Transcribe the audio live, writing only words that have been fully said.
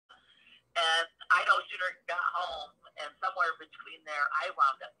And I no sooner got home, and somewhere between there, I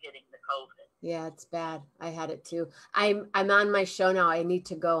wound up getting the COVID. Yeah, it's bad. I had it too. I'm on my show now. I need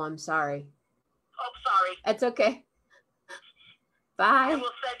to go. I'm sorry. Oh, sorry. That's okay. Bye. I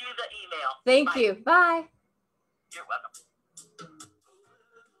will send you the email. Thank you. Bye. You're welcome.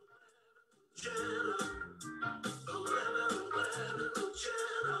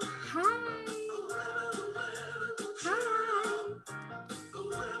 Hi. Hi.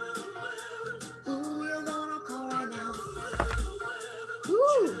 Ooh, we're gonna call right now.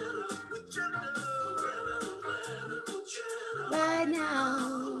 Ooh. Right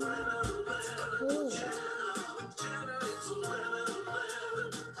now. Ooh.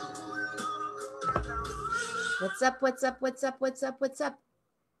 What's up? What's up? What's up? What's up? What's up?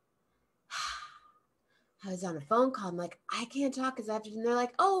 I was on a phone call. I'm like, I can't talk because I have to. And they're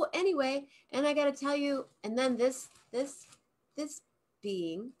like, oh, anyway. And I got to tell you. And then this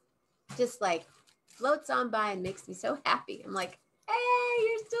being just like floats on by and makes me so happy. I'm like, hey,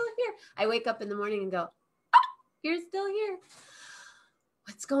 you're still here. I wake up in the morning and go, oh, you're still here.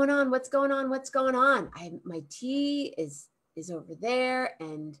 What's going on? What's going on? What's going on? My tea is over there,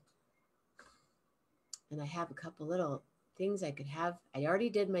 and I have a couple little things I could have. I already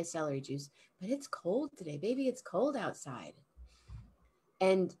did my celery juice, but it's cold today, baby. It's cold outside.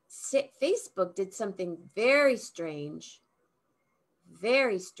 And Facebook did something very strange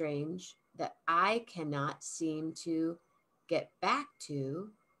that I cannot seem to get back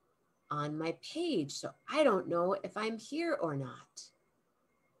to on my page. So I don't know if I'm here or not,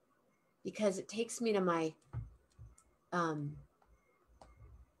 because it takes me to my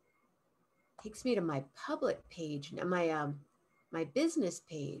public page, my business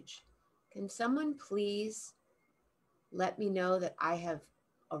page. Can someone please let me know that I have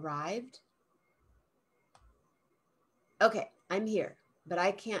arrived? Okay, I'm here, but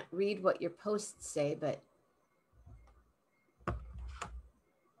I can't read what your posts say, but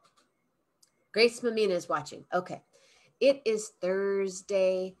Grace Mammina is watching. Okay. It is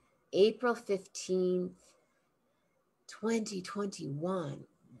Thursday, April 15th, 2021.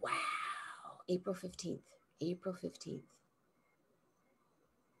 Wow. April 15th.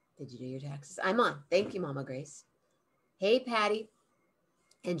 Did you do your taxes? I'm on. Thank you, Mama Grace. Hey, Patty.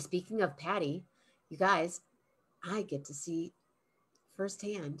 And speaking of Patty, you guys, I get to see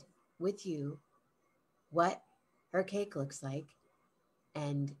firsthand with you what her cake looks like.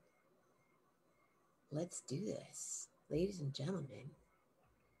 And let's do this, ladies and gentlemen.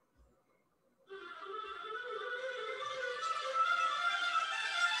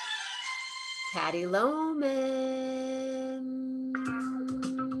 Patty Lohman.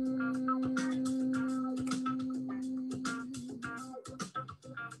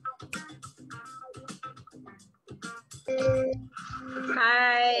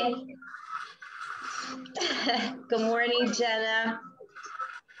 Hi. Good morning, Jenna.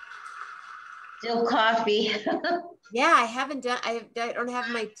 Still coffee. Yeah, I haven't done, I don't have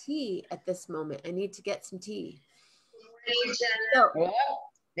my tea at this moment. I need to get some tea. Good morning, Jenna. Oh,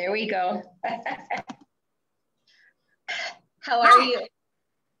 there we go. How are you?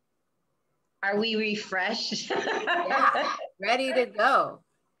 Are we refreshed? Yeah, ready to go.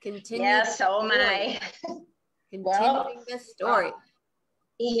 Continue. Yeah, so am I. Continuing the story.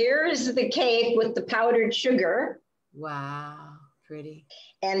 Here's the cake with the powdered sugar. Wow, pretty.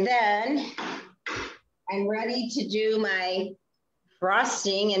 And then I'm ready to do my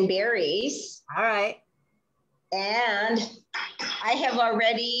frosting and berries. All right. And I have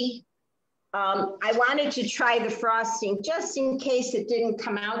already, I wanted to try the frosting just in case it didn't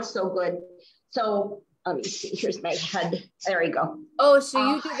come out so good. So let me see, here's my head. There we go. Oh, so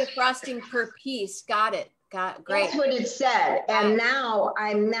you do the frosting per piece. Got it. Great. That's what it said. And now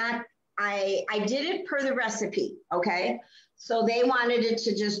I'm not, I did it per the recipe, okay? So they wanted it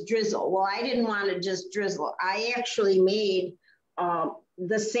to just drizzle. Well, I didn't want to just drizzle. I actually made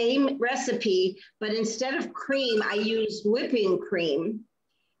the same recipe, but instead of cream, I used whipping cream,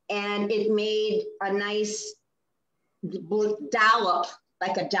 and it made a nice dollop,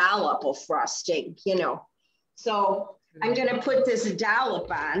 like a dollop of frosting, you know. So I'm going to put this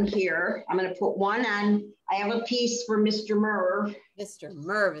dollop on here. I'm going to put one on. I have a piece for Mr. Merv. Mr.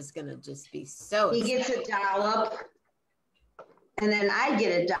 Merv is going to just be so excited. He gets a dollop, and then I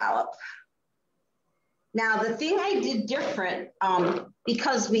get a dollop. Now, the thing I did different,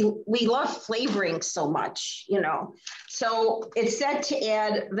 because we love flavoring so much, you know. So it said to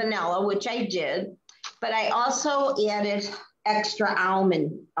add vanilla, which I did, but I also added extra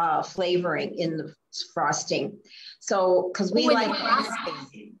almond flavoring in the frosting. So, because we like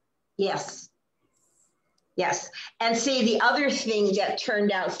frosting. Yes. Yes. And see, the other thing that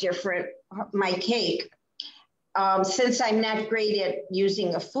turned out different, my cake, since I'm not great at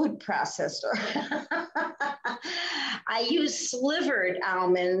using a food processor, I use slivered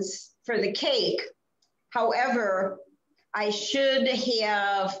almonds for the cake. However, I should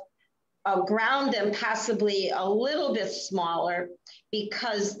have ground them possibly a little bit smaller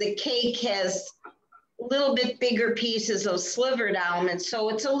because the cake has a little bit bigger pieces of slivered almonds. So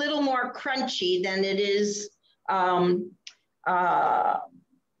it's a little more crunchy than it is,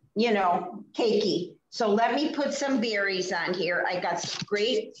 you know, cakey. So let me put some berries on here. I got some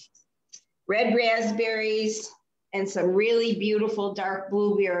great red raspberries and some really beautiful dark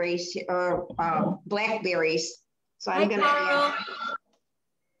blueberries or blackberries. So I'm going to add.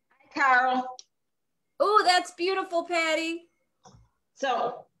 Hi, Carl. Oh, that's beautiful, Patty.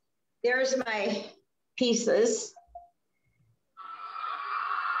 So there's my pieces.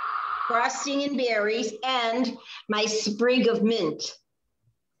 Frosting and berries and my sprig of mint.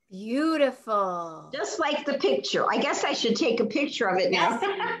 Beautiful. Just like the picture. I guess I should take a picture of it now. Yes,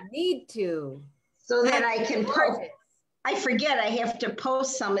 you need to. So that I can post. I forget I have to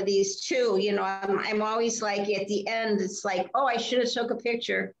post some of these too. You know, I'm always like at the end, it's like, oh, I should have took a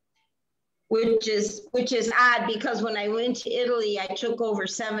picture, which is odd because when I went to Italy, I took over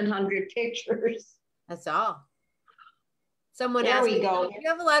 700 pictures. That's all. Someone there asked we me, go. do you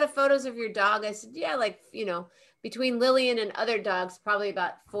have a lot of photos of your dog? I said, yeah, like, you know, between Lillian and other dogs, probably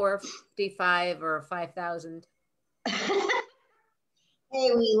about 455 or 5,000.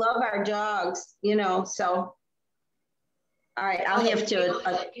 Hey, we love our dogs, you know, so. All right, I'll have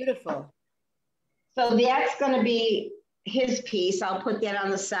to. Beautiful. So that's going to be his piece. I'll put that on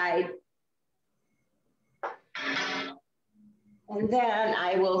the side. And then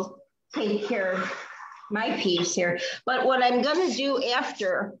I will take care of my piece here. But what I'm going to do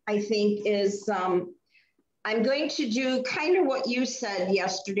after, I think, is I'm going to do kind of what you said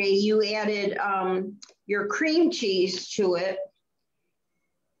yesterday. You added your cream cheese to it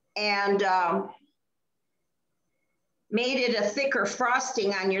and made it a thicker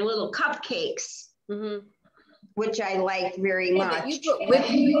frosting on your little cupcakes, which I like very much. You put whipped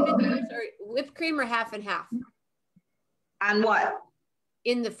cream in yours, or whipped cream or half and half? On what?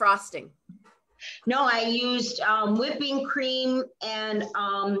 In the frosting. No, I used whipping cream and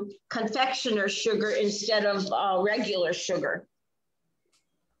confectioner's sugar instead of regular sugar.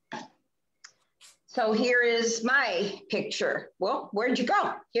 So here is my picture. Well, where'd you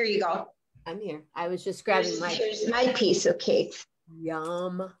go? Here you go. I'm here. I was just grabbing here's my piece of cake.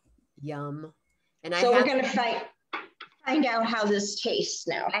 Yum, yum. And so we're going to find out how this tastes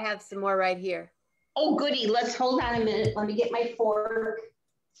now. I have some more right here. Oh, goody. Let's hold on a minute. Let me get my fork.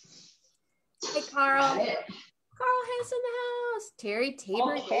 Hey, Carl. Carl Hess in the house. Terry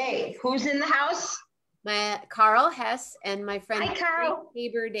Tabor. Okay. Who's in the house? My Carl Hess and my friend Hi, Carl.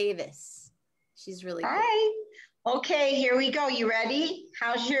 Tabor Davis. She's really good. Hi. Okay, here we go. You ready?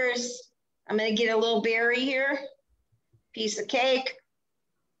 How's yours? I'm going to get a little berry here. Piece of cake.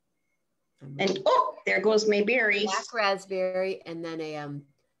 And oh, there goes my berries. Black raspberry and then a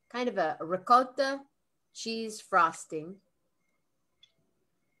kind of a ricotta cheese frosting.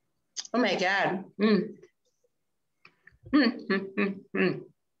 Oh my God. Mm. Mm, mm, mm, mm.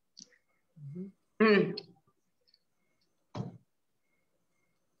 Mm.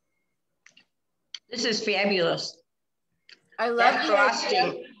 This is fabulous. I love that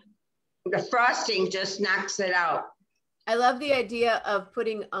frosting. The frosting just knocks it out. I love the idea of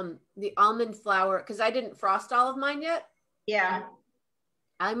putting the almond flour, because I didn't frost all of mine yet. Yeah.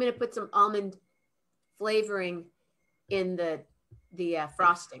 I'm going to put some almond flavoring in the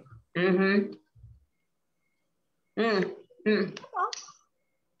frosting. Mm-hmm. Mm, mm.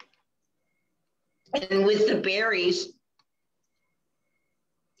 And with the berries,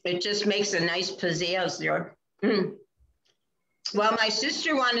 it just makes a nice pizzazz there. Mm. Well, my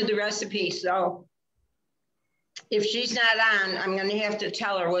sister wanted the recipe, so if she's not on, I'm going to have to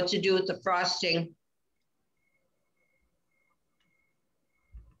tell her what to do with the frosting.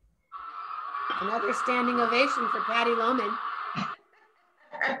 Another standing ovation for Patty Lohman.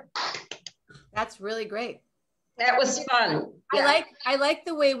 That's really great. That was fun. Yeah. I like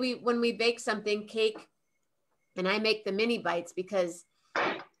the way when we bake something, cake, and I make the mini bites, because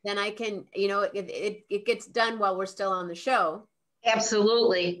then I can, you know, it gets done while we're still on the show.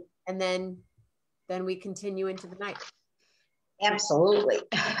 Absolutely. And then we continue into the night. Absolutely.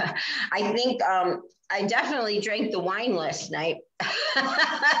 I think I definitely drank the wine last night,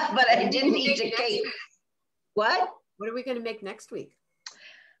 but I didn't eat the cake. What? What are we going to make next week?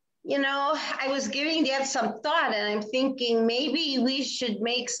 You know, I was giving that some thought, and I'm thinking maybe we should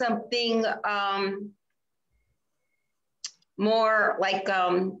make something more like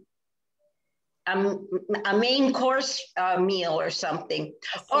a main course meal or something.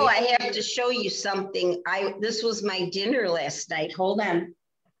 Oh, I have to show you something. This was my dinner last night. Hold on.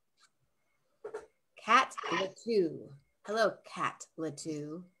 Cat Latu. Hello, Cat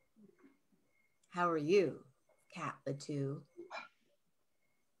Latu. How are you, Cat Latu?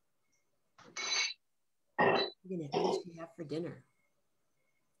 What did she have for dinner?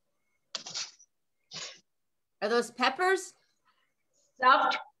 Are those peppers?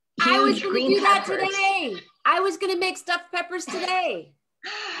 Stuffed I was huge going to green do that peppers. today. I was going to make stuffed peppers today.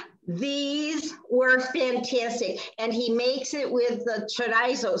 These were fantastic. And he makes it with the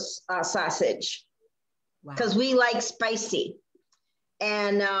chorizo sausage because we like spicy.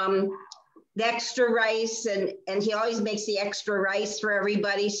 And the extra rice, and he always makes the extra rice for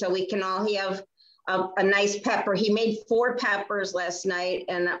everybody so we can all have a nice pepper. He made 4 peppers last night.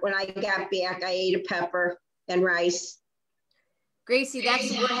 And when I got back, I ate a pepper and rice. Gracie,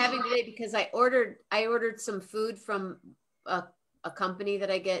 that's what we're having today because I ordered some food from a company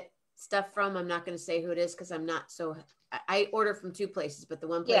that I get stuff from. I'm not going to say who it is because I order from 2 places, but the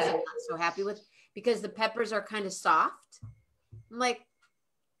one place I'm not so happy with because the peppers are kind of soft. I'm like,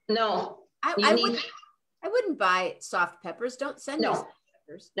 no, I wouldn't buy soft peppers. Don't send me soft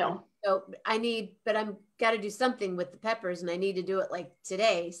peppers. No. So but I'm got to do something with the peppers and I need to do it like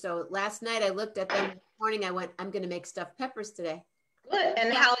today. So last night I looked at them. This morning I went, I'm going to make stuffed peppers today. Good.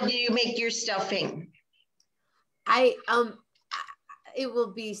 And how do you make your stuffing? It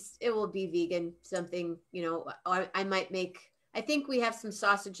will be vegan, something, I might make, I think we have some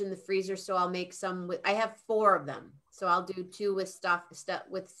sausage in the freezer. So I'll make some I have 4 of them. So I'll do 2 with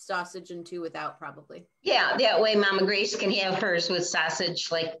with sausage and 2 without probably. Yeah. That way Mama Grace can have hers with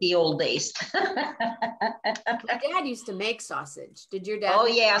sausage like the old days. My dad used to make sausage. Did your dad? Oh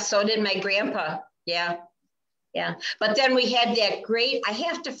yeah. So did my grandpa. Yeah. Yeah. But then we had that great, I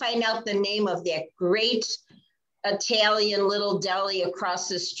have to find out the name of that great Italian little deli across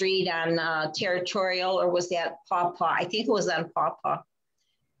the street on Territorial, or was that Pawpaw? I think it was on Pawpaw.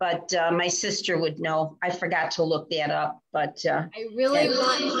 But my sister would know. I forgot to look that up. But I really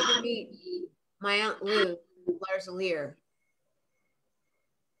want you to meet my Aunt Lou, Lars Lear.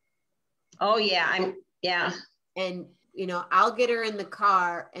 Oh yeah, And I'll get her in the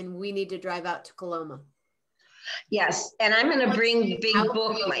car, and we need to drive out to Coloma. Yes, and I'm going to bring big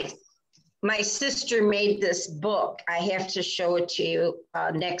book. My sister made this book. I have to show it to you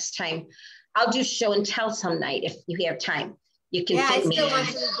next time. I'll do show and tell some night if you have time. You can fit me in. I still want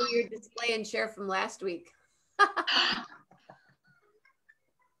you to do your display and share from last week.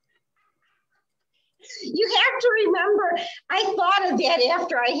 You have to remember, I thought of that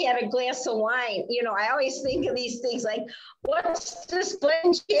after I had a glass of wine. I always think of these things like, what's this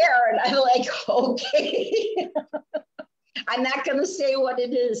blend share? And I'm like, okay. I'm not going to say what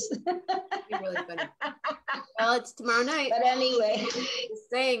it is. You're really funny. Well, it's tomorrow night. But anyway. Just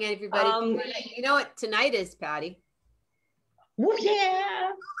saying, everybody. You know what tonight is, Patty? Oh,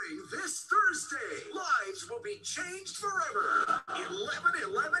 yeah. This Thursday, lives will be changed forever.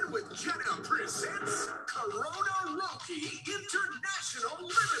 11/11 with Jenna presents Corona Rocky International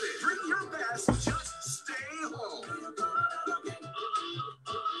Limited. Bring your best, just stay home.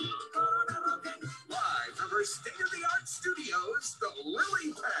 Live from her state-of-the-art studios, the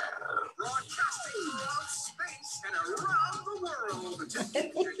Lily Pad, broadcasting throughout space and around the world to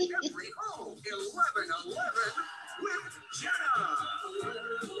each and every home. 11/11 with Jenna.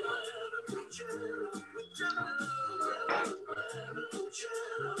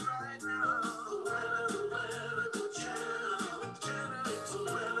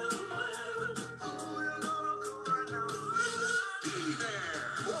 Be there,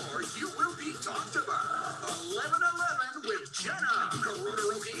 or you will be talked about. 11/11 with Jenna. Corona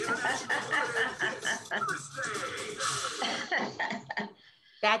Rocky International Thursday.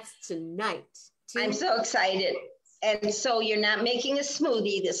 That's tonight. I'm so excited. And so you're not making a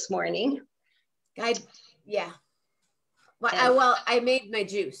smoothie this morning? Yeah. Well, I made my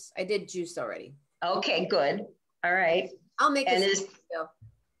juice. I did juice already. Okay, good. All right. I'll make it.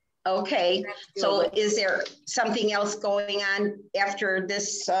 Okay. So is there something else going on after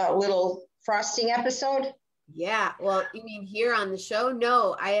this little frosting episode? Yeah. Well, you mean here on the show?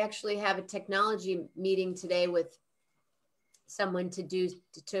 No, I actually have a technology meeting today with someone to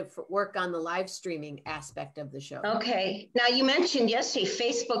work on the live streaming aspect of the show. Okay. Now you mentioned yesterday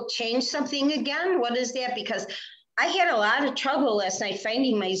Facebook changed something again. What is that? Because I had a lot of trouble last night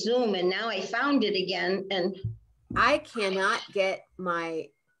finding my Zoom, and now I found it again. And I cannot get my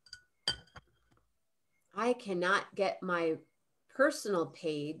personal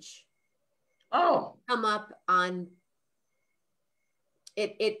page come up on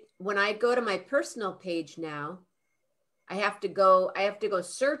when I go to my personal page now, I have to go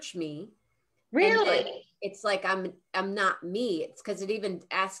search me. Really? It's like I'm not me. It's because it even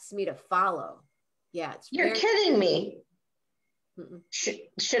asks me to follow. Yeah, You're kidding me.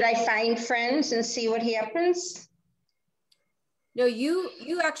 Should I find friends and see what happens? No,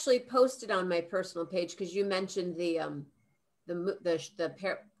 you actually posted on my personal page because you mentioned the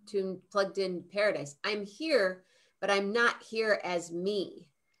tune Plugged In Paradise. I'm here, but I'm not here as me.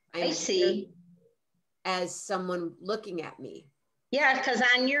 I see. As someone looking at me. Yeah, because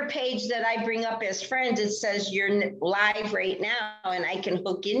on your page that I bring up as friends, it says you're live right now and I can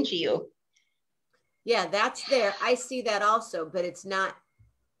hook into you. Yeah, that's there. I see that also, but it's not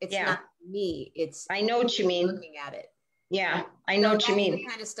me. I know what you mean. Looking at it. Yeah, I know what you mean. That's the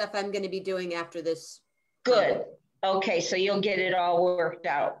kind of stuff I'm going to be doing after this. Good. Okay, so you'll get it all worked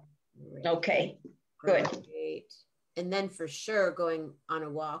out. Great. Okay, good. Great. And then for sure going on a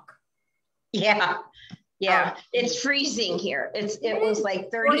walk. Yeah. Yeah, it's freezing here. It was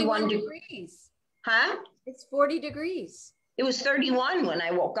like 31 degrees. Huh? It's 40 degrees. It was 31 when I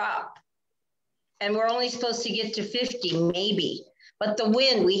woke up. And we're only supposed to get to 50 maybe. But the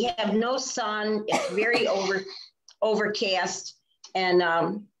wind, we have no sun. It's very overcast.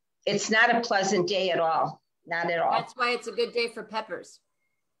 And it's not a pleasant day at all. Not at all. That's why it's a good day for peppers.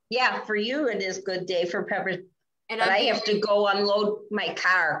 Yeah, for you it is a good day for peppers. But I have to go unload my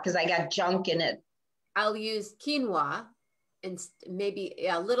car because I got junk in it. I'll use quinoa and maybe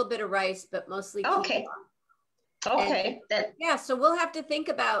a little bit of rice, but mostly quinoa. Okay. Okay. Yeah, so we'll have to think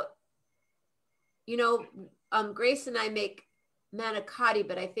about, Grace and I make manicotti,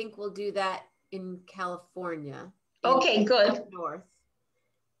 but I think we'll do that in California. Okay, good. North.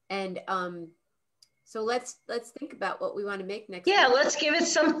 And so let's think about what we want to make next. Yeah, let's give it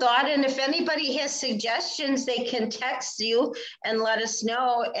some thought. And if anybody has suggestions, they can text you and let us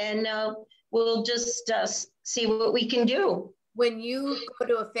know. And we'll just see what we can do. When you go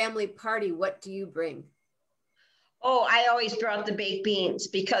to a family party, what do you bring? Oh, I always brought the baked beans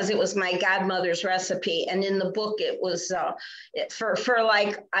because it was my godmother's recipe. And in the book, it was for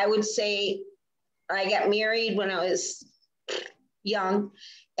like, I would say I got married when I was young.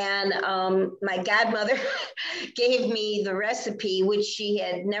 And my godmother gave me the recipe, which she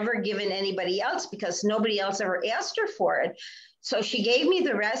had never given anybody else because nobody else ever asked her for it. So she gave me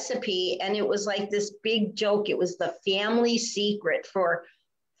the recipe and it was like this big joke. It was the family secret for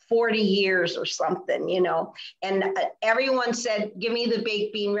 40 years or something, and everyone said, give me the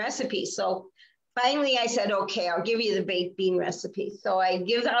baked bean recipe. So finally I said, okay, I'll give you the baked bean recipe. So I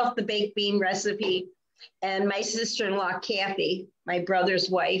give out the baked bean recipe. And my sister-in-law, Kathy, my brother's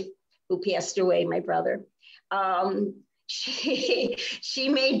wife, who passed away, my brother, she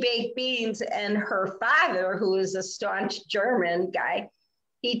made baked beans, and her father, who is a staunch German guy,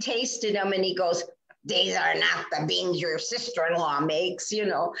 he tasted them and he goes, these are not the beans your sister-in-law makes,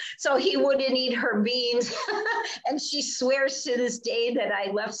 So he wouldn't eat her beans. And she swears to this day that I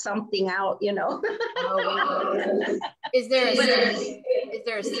left something out, Oh, Is there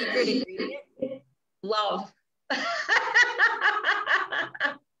a secret ingredient? Love.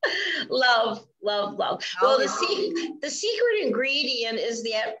 Love. Well, the secret ingredient is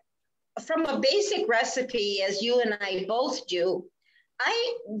that from a basic recipe, as you and I both do,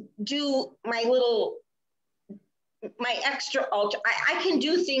 I do my extra ultra. I can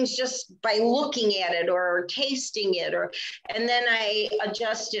do things just by looking at it or tasting it, and then I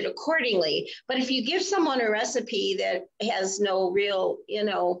adjust it accordingly. But if you give someone a recipe that has no real,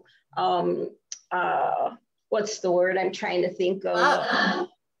 what's the word I'm trying to think of? Love.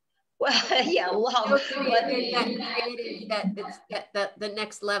 Well, yeah, love. That the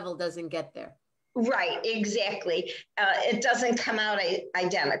next level doesn't get there. Right, exactly. It doesn't come out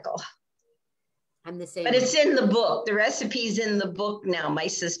identical. I'm the same. But it's in the book. The recipe's in the book now. My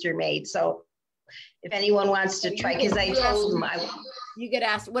sister made. So if anyone wants to try, because I told them you get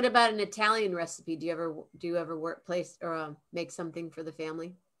asked, what about an Italian recipe? Do you ever workplace or make something for the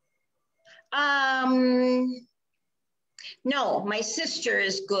family? No, my sister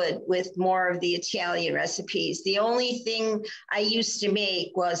is good with more of the Italian recipes. The only thing I used to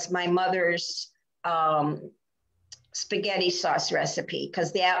make was my mother's spaghetti sauce recipe,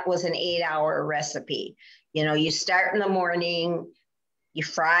 because that was an 8-hour recipe. You start in the morning, you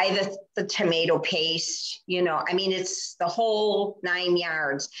fry the tomato paste, it's the whole 9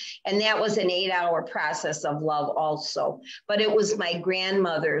 yards. And that was an 8-hour process of love also. But it was my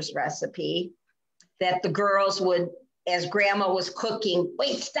grandmother's recipe that the girls would, as grandma was cooking,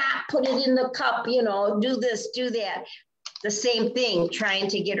 wait, stop, put it in the cup, do this, do that. The same thing, trying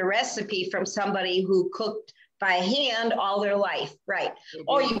to get a recipe from somebody who cooked by hand all their life, right?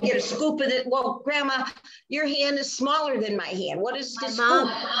 Oh, you get a scoop of it. Well, Grandma, your hand is smaller than my hand. What is this scoop?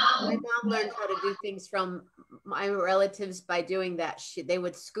 My mom learned how to do things from my relatives by doing that. They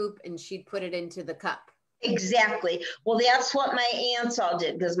would scoop and she'd put it into the cup. Exactly. Well, that's what my aunts all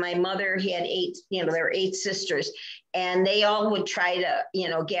did, because my mother had 8, there were 8 sisters, and they all would try to,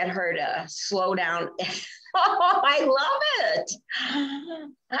 get her to slow down. Oh, I love it.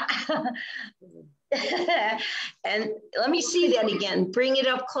 And let me see that again. Bring it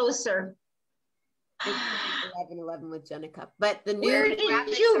up closer. 11 with Jenna Cup. But the new Where did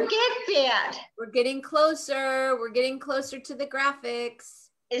you get that? We're getting closer. We're getting closer to the graphics.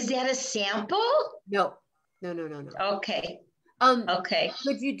 Is that a sample? No. Okay. Okay.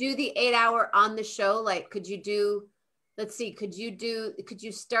 Could you do the 8-hour on the show? Like, could you do, let's see, could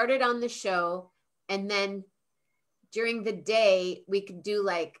you start it on the show, and then during the day we could do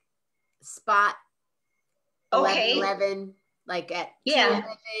like spot 11, like at 2:11,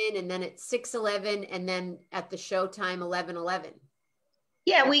 and then at 6:11, and then at the show time 11:11.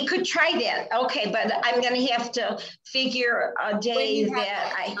 Yeah, we could try that. Okay, but I'm going to have to figure a day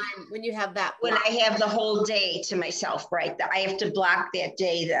when you have that when I have the whole day to myself, right? I have to block that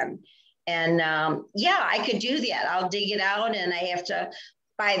day then. And yeah, I could do that. I'll dig it out, and I have to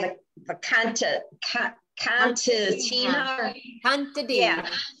buy the contadina.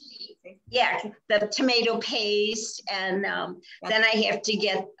 Yeah, the tomato paste, and then I have to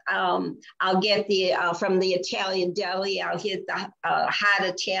get, I'll get the, from the Italian deli, I'll get the hot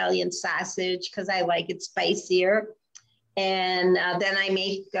Italian sausage, because I like it spicier. And then I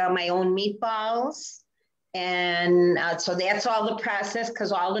make my own meatballs. And so that's all the process,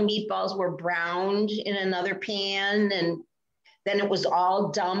 because all the meatballs were browned in another pan, and then it was all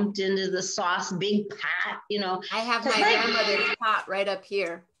dumped into the sauce, big pot, I have my grandmother's pot right up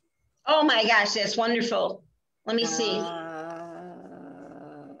here. Oh my gosh, that's wonderful. Let me see.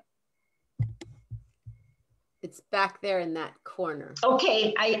 It's back there in that corner.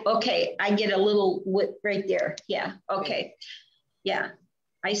 Okay, I get a little right there. Yeah, okay. Yeah,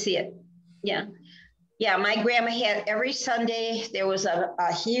 I see it. Yeah. Yeah, my grandma had every Sunday, there was a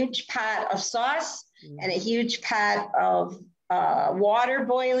huge pot of sauce and a huge pot of water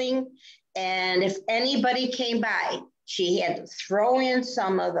boiling. And if anybody came by, she had to throw in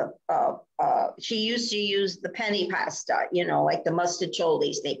some of the, she used to use the penny pasta, like the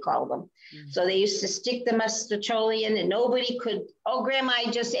mustaccioli, they call them. Mm-hmm. So they used to stick the mustaccioli in, and nobody could, oh, Grandma, I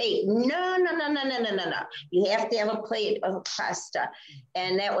just ate. No. You have to have a plate of pasta.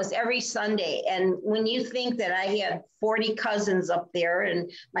 And that was every Sunday. And when you think that I had 40 cousins up there,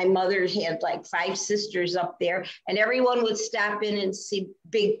 and my mother had like 5 sisters up there, and everyone would stop in and see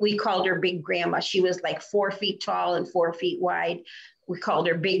we called her Big Grandma. She was like 4 feet tall and 4 feet wide. We called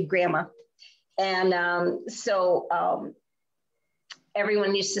her Big Grandma. And so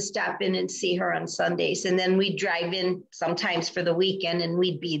everyone used to stop in and see her on Sundays. And then we'd drive in sometimes for the weekend, and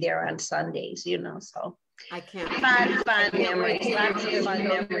we'd be there on Sundays, so. I can't. Fun memories, lots of fun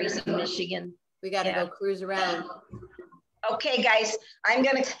memories in Michigan. We got to go cruise around. Okay, guys, I'm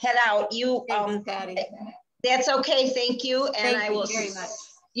going to head out. Thanks, Patty. That's okay. Thank you. And I will very much.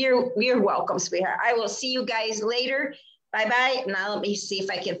 You're welcome, sweetheart. I will see you guys later. Bye-bye. Now let me see if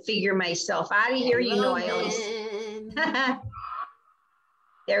I can figure myself out of here. I always.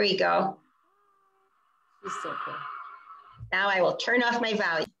 There we go. She's so cool. Now I will turn off my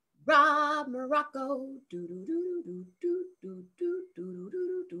volume. Rob Morocco.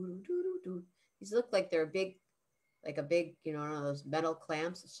 These look like they're big, like a big, one of those metal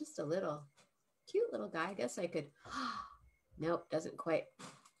clamps. It's just a little cute little guy. I guess I could. Nope, doesn't quite.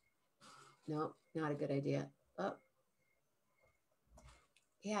 Nope, not a good idea. Oh.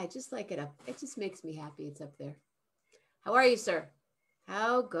 Yeah, I just like it up. It just makes me happy. It's up there. How are you, sir?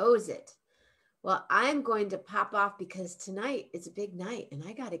 How goes it? Well, I'm going to pop off because tonight is a big night, and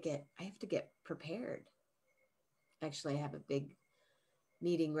I have to get prepared. Actually, I have a big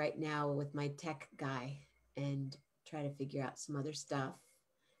meeting right now with my tech guy and try to figure out some other stuff,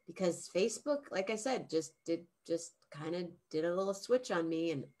 because Facebook, like I said, just kind of did a little switch on me,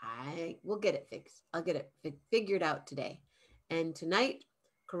 and I will get it fixed. I'll get it figured out today. And tonight,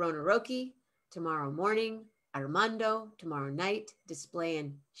 Corona Roki. Tomorrow morning, Armando. Tomorrow night, display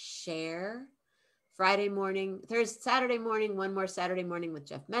and share. Saturday morning, one more Saturday morning with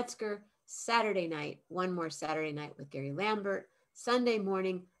Jeff Metzger. Saturday night, one more Saturday night with Gary Lambert. Sunday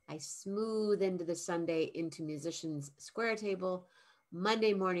morning, I smooth into the Sunday into Musicians Square Table.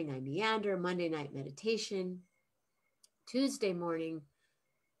 Monday morning, I meander. Monday night meditation. Tuesday morning,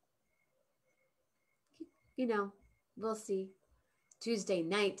 we'll see. Tuesday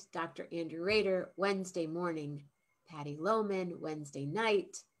night, Dr. Andrew Rader. Wednesday morning, Patty Lohman. Wednesday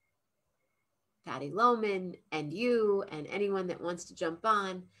night, Patty Lohman and you and anyone that wants to jump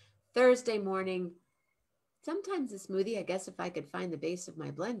on. Thursday morning, sometimes a smoothie, I guess if I could find the base of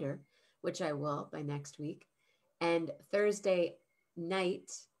my blender, which I will by next week. And Thursday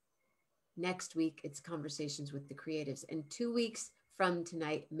night, next week, it's Conversations with the Creatives. And 2 weeks from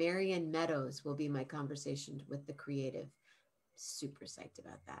tonight, Marion Meadows will be my conversation with the creative. Super psyched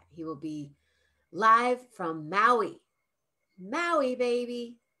about that. He will be live from Maui. Maui,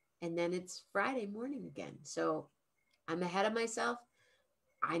 baby. And then it's Friday morning again. So I'm ahead of myself.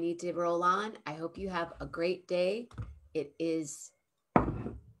 I need to roll on. I hope you have a great day. It is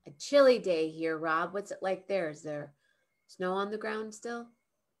a chilly day here, Rob. What's it like there? Is there snow on the ground still?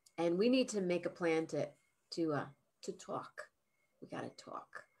 And we need to make a plan to talk. We got to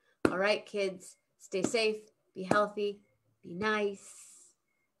talk. All right, kids, stay safe, be healthy, be nice.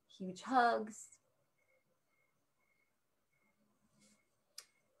 Huge hugs.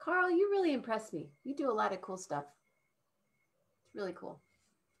 Carl, you really impress me. You do a lot of cool stuff. It's really cool.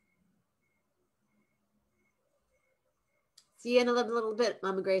 See you in a little bit,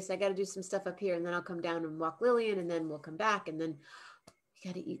 Mama Grace. I got to do some stuff up here, and then I'll come down and walk Lillian, and then we'll come back, and then we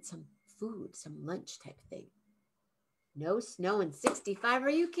got to eat some food, some lunch type thing. No snow and 65. Are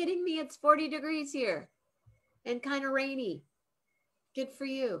you kidding me? It's 40 degrees here and kind of rainy. Good for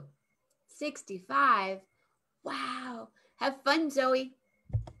you. 65. Wow. Have fun, Zoe.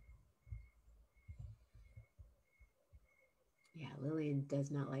 Yeah, Lillian does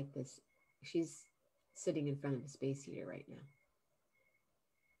not like this. She's sitting in front of the space heater right now.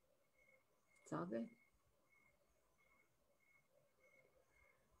 It's all good.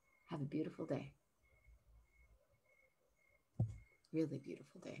 Have a beautiful day. Really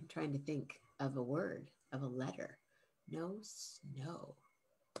beautiful day. I'm trying to think of a word, of a letter. No snow.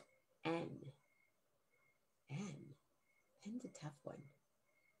 N. N's a tough one.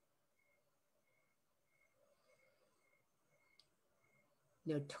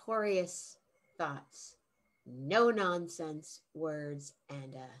 Notorious thoughts. No nonsense words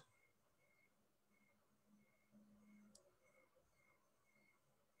and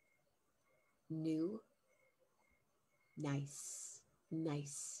new, nice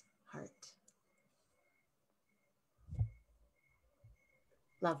heart.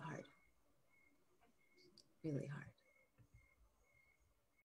 Love hard. Really hard.